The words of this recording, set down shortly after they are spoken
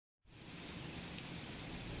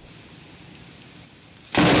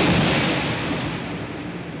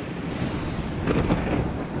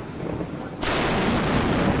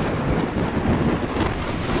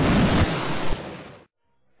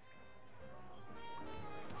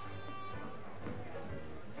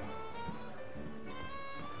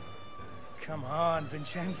Come on,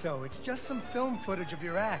 Vincenzo. It's just some film footage of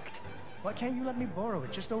your act. Why can't you let me borrow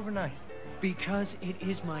it just overnight? Because it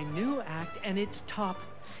is my new act and it's top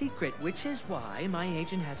secret, which is why my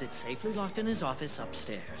agent has it safely locked in his office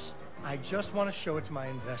upstairs. I just want to show it to my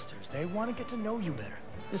investors. They want to get to know you better.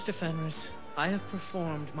 Mr. Fenris, I have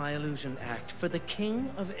performed my illusion act for the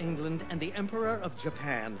King of England and the Emperor of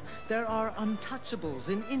Japan. There are untouchables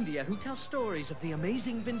in India who tell stories of the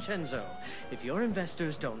amazing Vincenzo. If your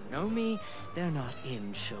investors don't know me, they're not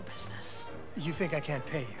in show business. You think I can't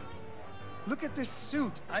pay you? Look at this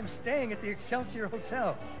suit. I'm staying at the Excelsior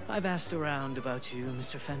Hotel. I've asked around about you,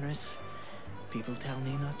 Mr. Fenris. People tell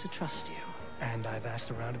me not to trust you. And I've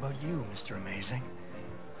asked around about you, Mr. Amazing.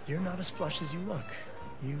 You're not as flush as you look.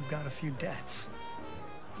 You've got a few debts.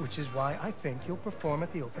 Which is why I think you'll perform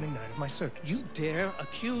at the opening night of my circus. You dare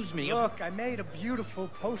accuse me of... Look, I made a beautiful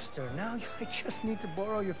poster. Now I just need to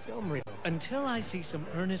borrow your film reel. Until I see some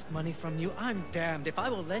earnest money from you, I'm damned if I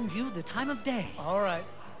will lend you the time of day. All right.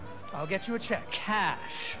 I'll get you a check.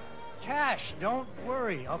 Cash. Cash, don't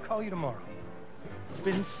worry. I'll call you tomorrow. It's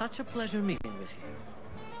been such a pleasure meeting with you.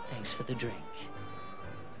 Thanks for the drink.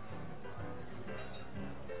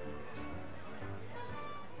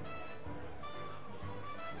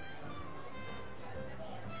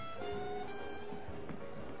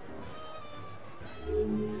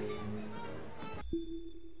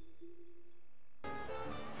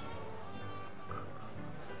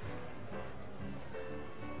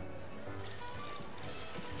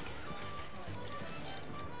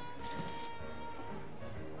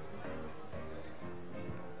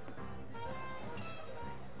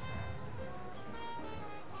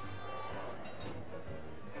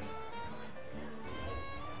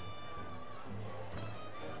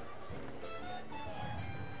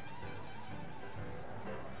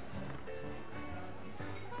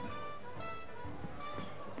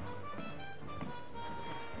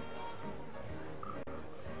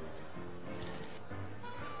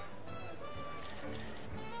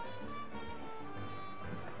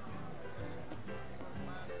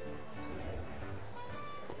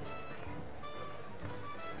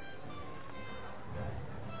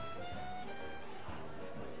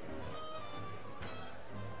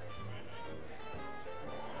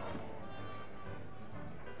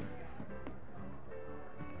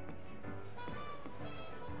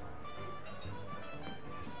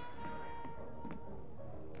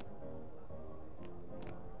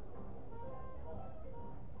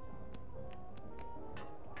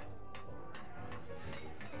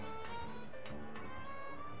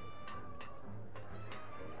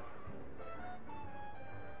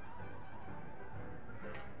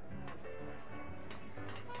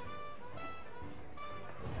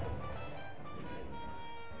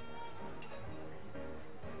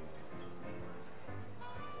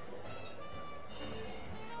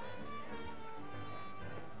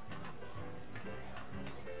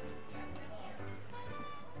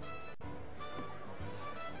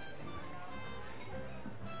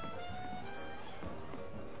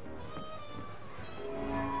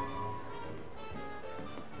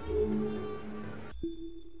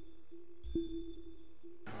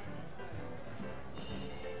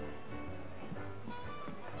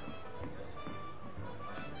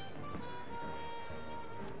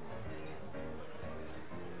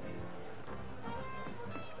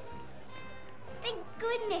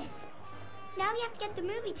 Goodness! Now we have to get the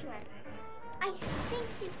movie to him. I think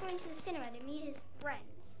he's going to the cinema to meet his friends.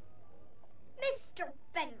 Mr.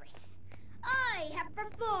 Fenris, I have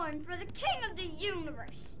performed for the King of the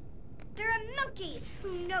Universe. There are monkeys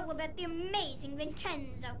who know about the amazing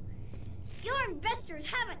Vincenzo. If your investors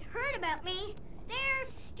haven't heard about me, they're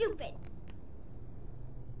stupid.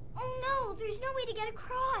 Oh no, there's no way to get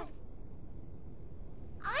across.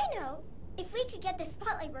 I know. If we could get the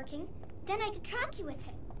spotlight working, then I could track you with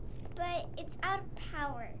him. But it's out of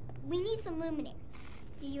power. We need some luminaires.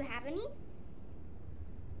 Do you have any?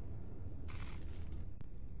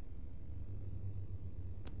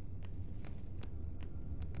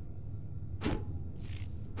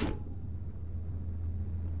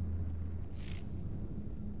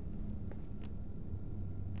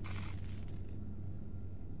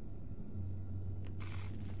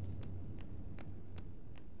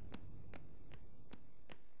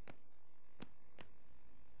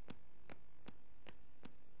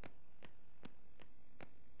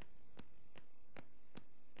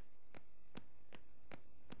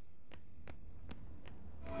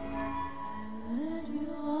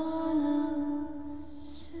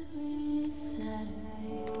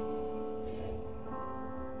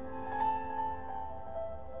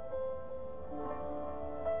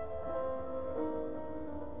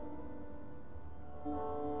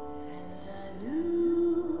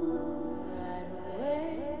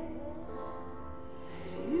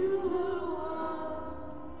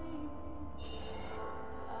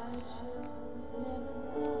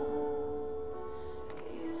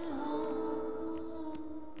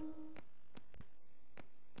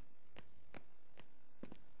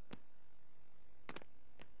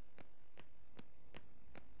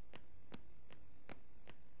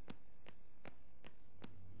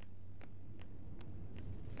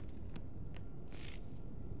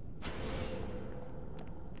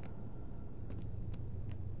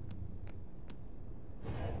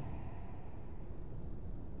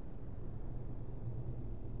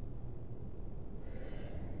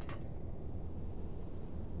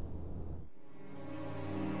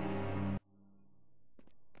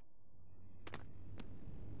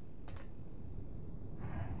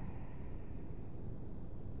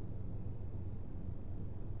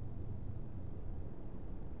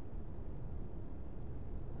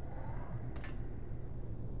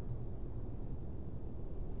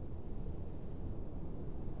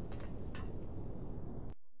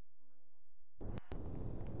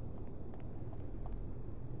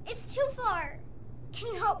 car. Can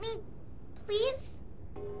you help me, please?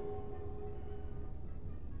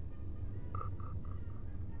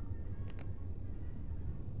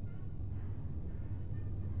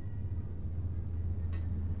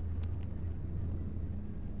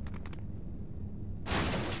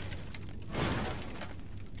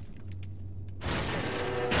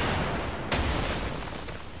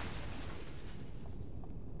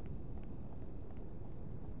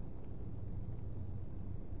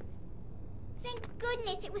 Thank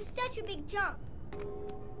goodness, it was such a big jump.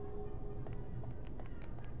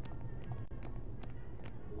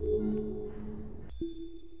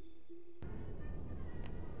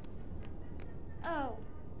 Oh,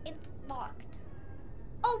 it's locked.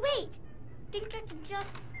 Oh, wait! Think I can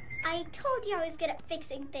just... I told you I was good at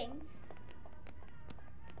fixing things.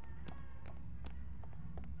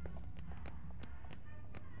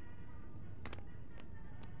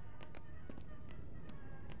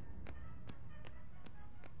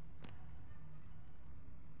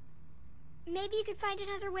 Maybe you could find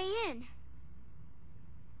another way in.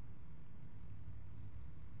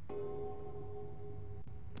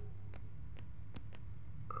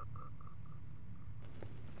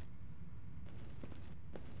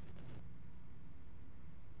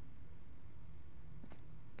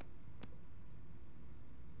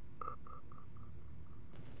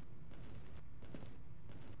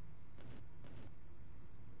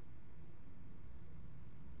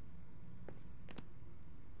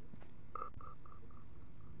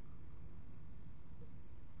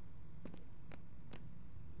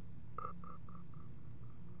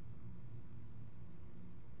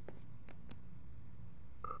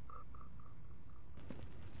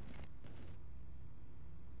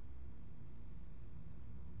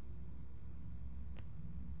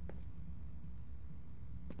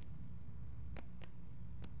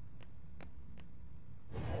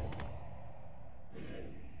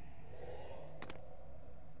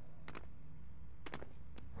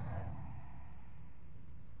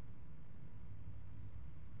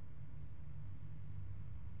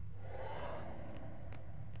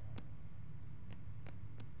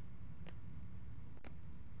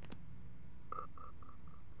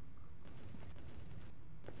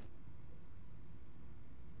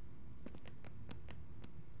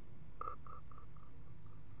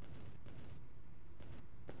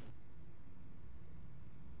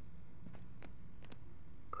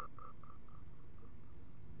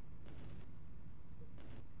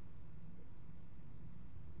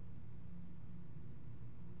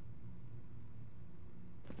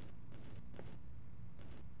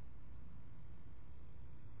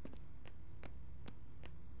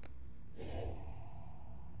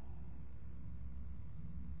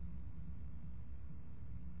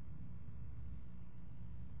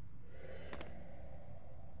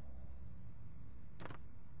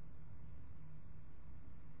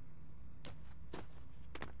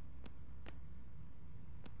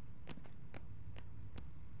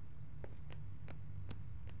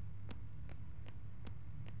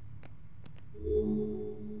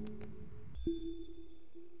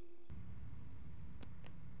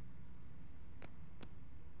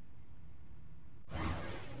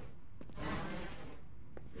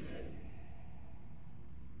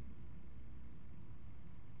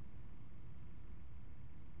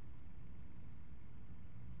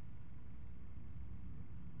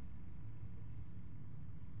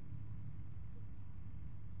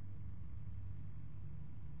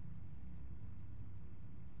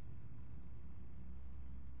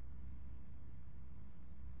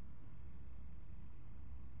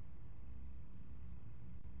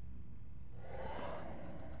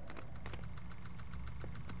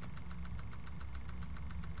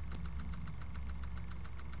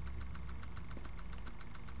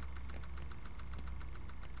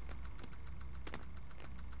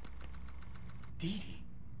 Didi,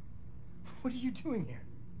 what are you doing here?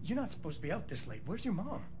 You're not supposed to be out this late. Where's your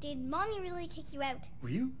mom? Did Mommy really kick you out? Were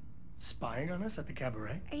you spying on us at the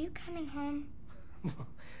cabaret? Are you coming home? Well,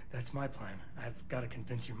 that's my plan. I've got to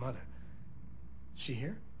convince your mother. She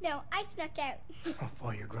here? No, I snuck out. Oh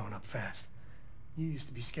boy, you're growing up fast. You used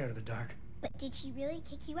to be scared of the dark. But did she really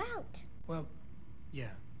kick you out? Well,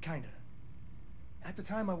 yeah, kinda. At the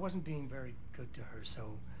time, I wasn't being very good to her,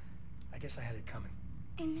 so I guess I had it coming.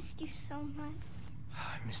 I missed you so much.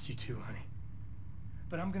 I missed you too, honey.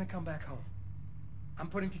 But I'm gonna come back home. I'm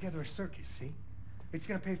putting together a circus, see? It's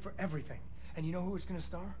gonna pay for everything. And you know who it's gonna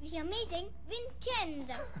star? The amazing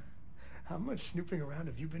Vincenzo. How much snooping around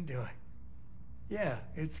have you been doing? Yeah,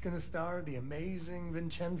 it's gonna star the amazing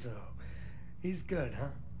Vincenzo. He's good, huh?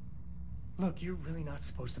 Look, you're really not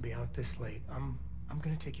supposed to be out this late. I'm I'm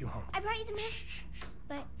gonna take you home. I brought you the movie.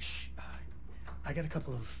 But... I got a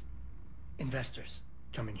couple of investors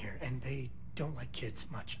coming here, and they don't like kids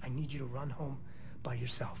much. I need you to run home by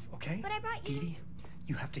yourself, okay? But I brought you... Didi,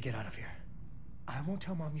 you have to get out of here. I won't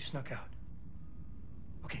tell Mom you snuck out.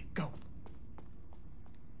 Okay, go.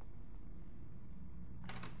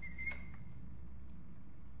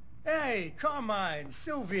 Hey, Carmine,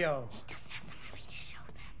 Silvio. He doesn't have the movie to show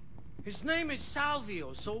them. His name is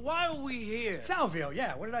Salvio, so why are we here? Salvio,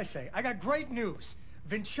 yeah, what did I say? I got great news.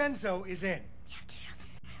 Vincenzo is in. We have to show them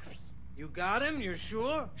the movie. You got him? You're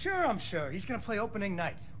sure? Sure, I'm sure. He's gonna play opening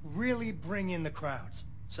night. Really bring in the crowds.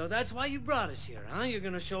 So that's why you brought us here, huh? You're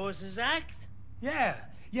gonna show us his act? Yeah,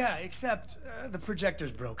 except the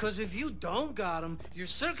projector's broke. Because if you don't got him, your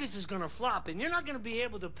circus is gonna flop, and you're not gonna be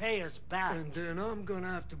able to pay us back. And then I'm gonna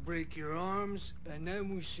have to break your arms, and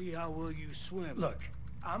then we see how well you swim. Look,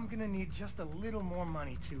 I'm gonna need just a little more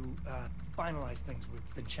money to finalize things with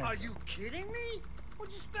Vincenzo. Are you kidding me?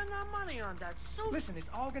 What'd you spend our money on, that suit? Listen, it's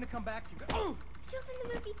all gonna come back to you. Oh! Show them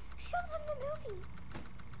the movie. Show them the movie.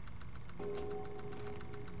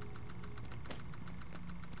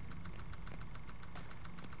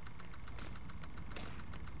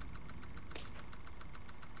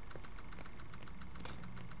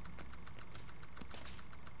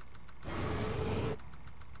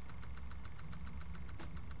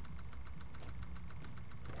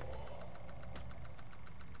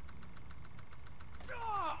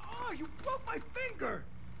 Oh, you broke my finger!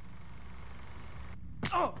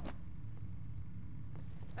 Oh!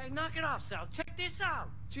 Hey, knock it off, Sal. Check this out.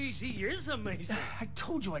 Jeez, he is amazing. I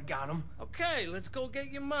told you I got him. Okay, let's go get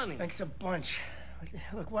your money. Thanks a bunch.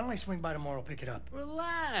 Look, why don't I swing by tomorrow, pick it up?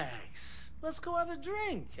 Relax. Let's go have a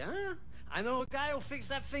drink, huh? I know a guy who'll fix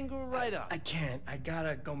that finger right up. I can't. I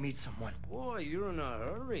gotta go meet someone. Boy, you're in a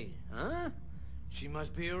hurry, huh? She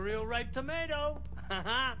must be a real ripe tomato.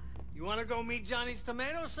 Haha. You wanna go meet Johnny's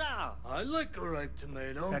tomato, Sal? I like a ripe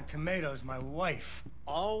tomato. That tomato's my wife.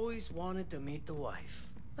 Always wanted to meet the wife.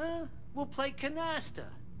 We'll play canasta.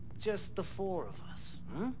 Just the four of us,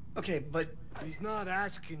 huh? Okay, but... He's not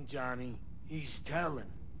asking, Johnny. He's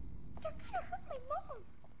telling. They're gonna hurt my mom.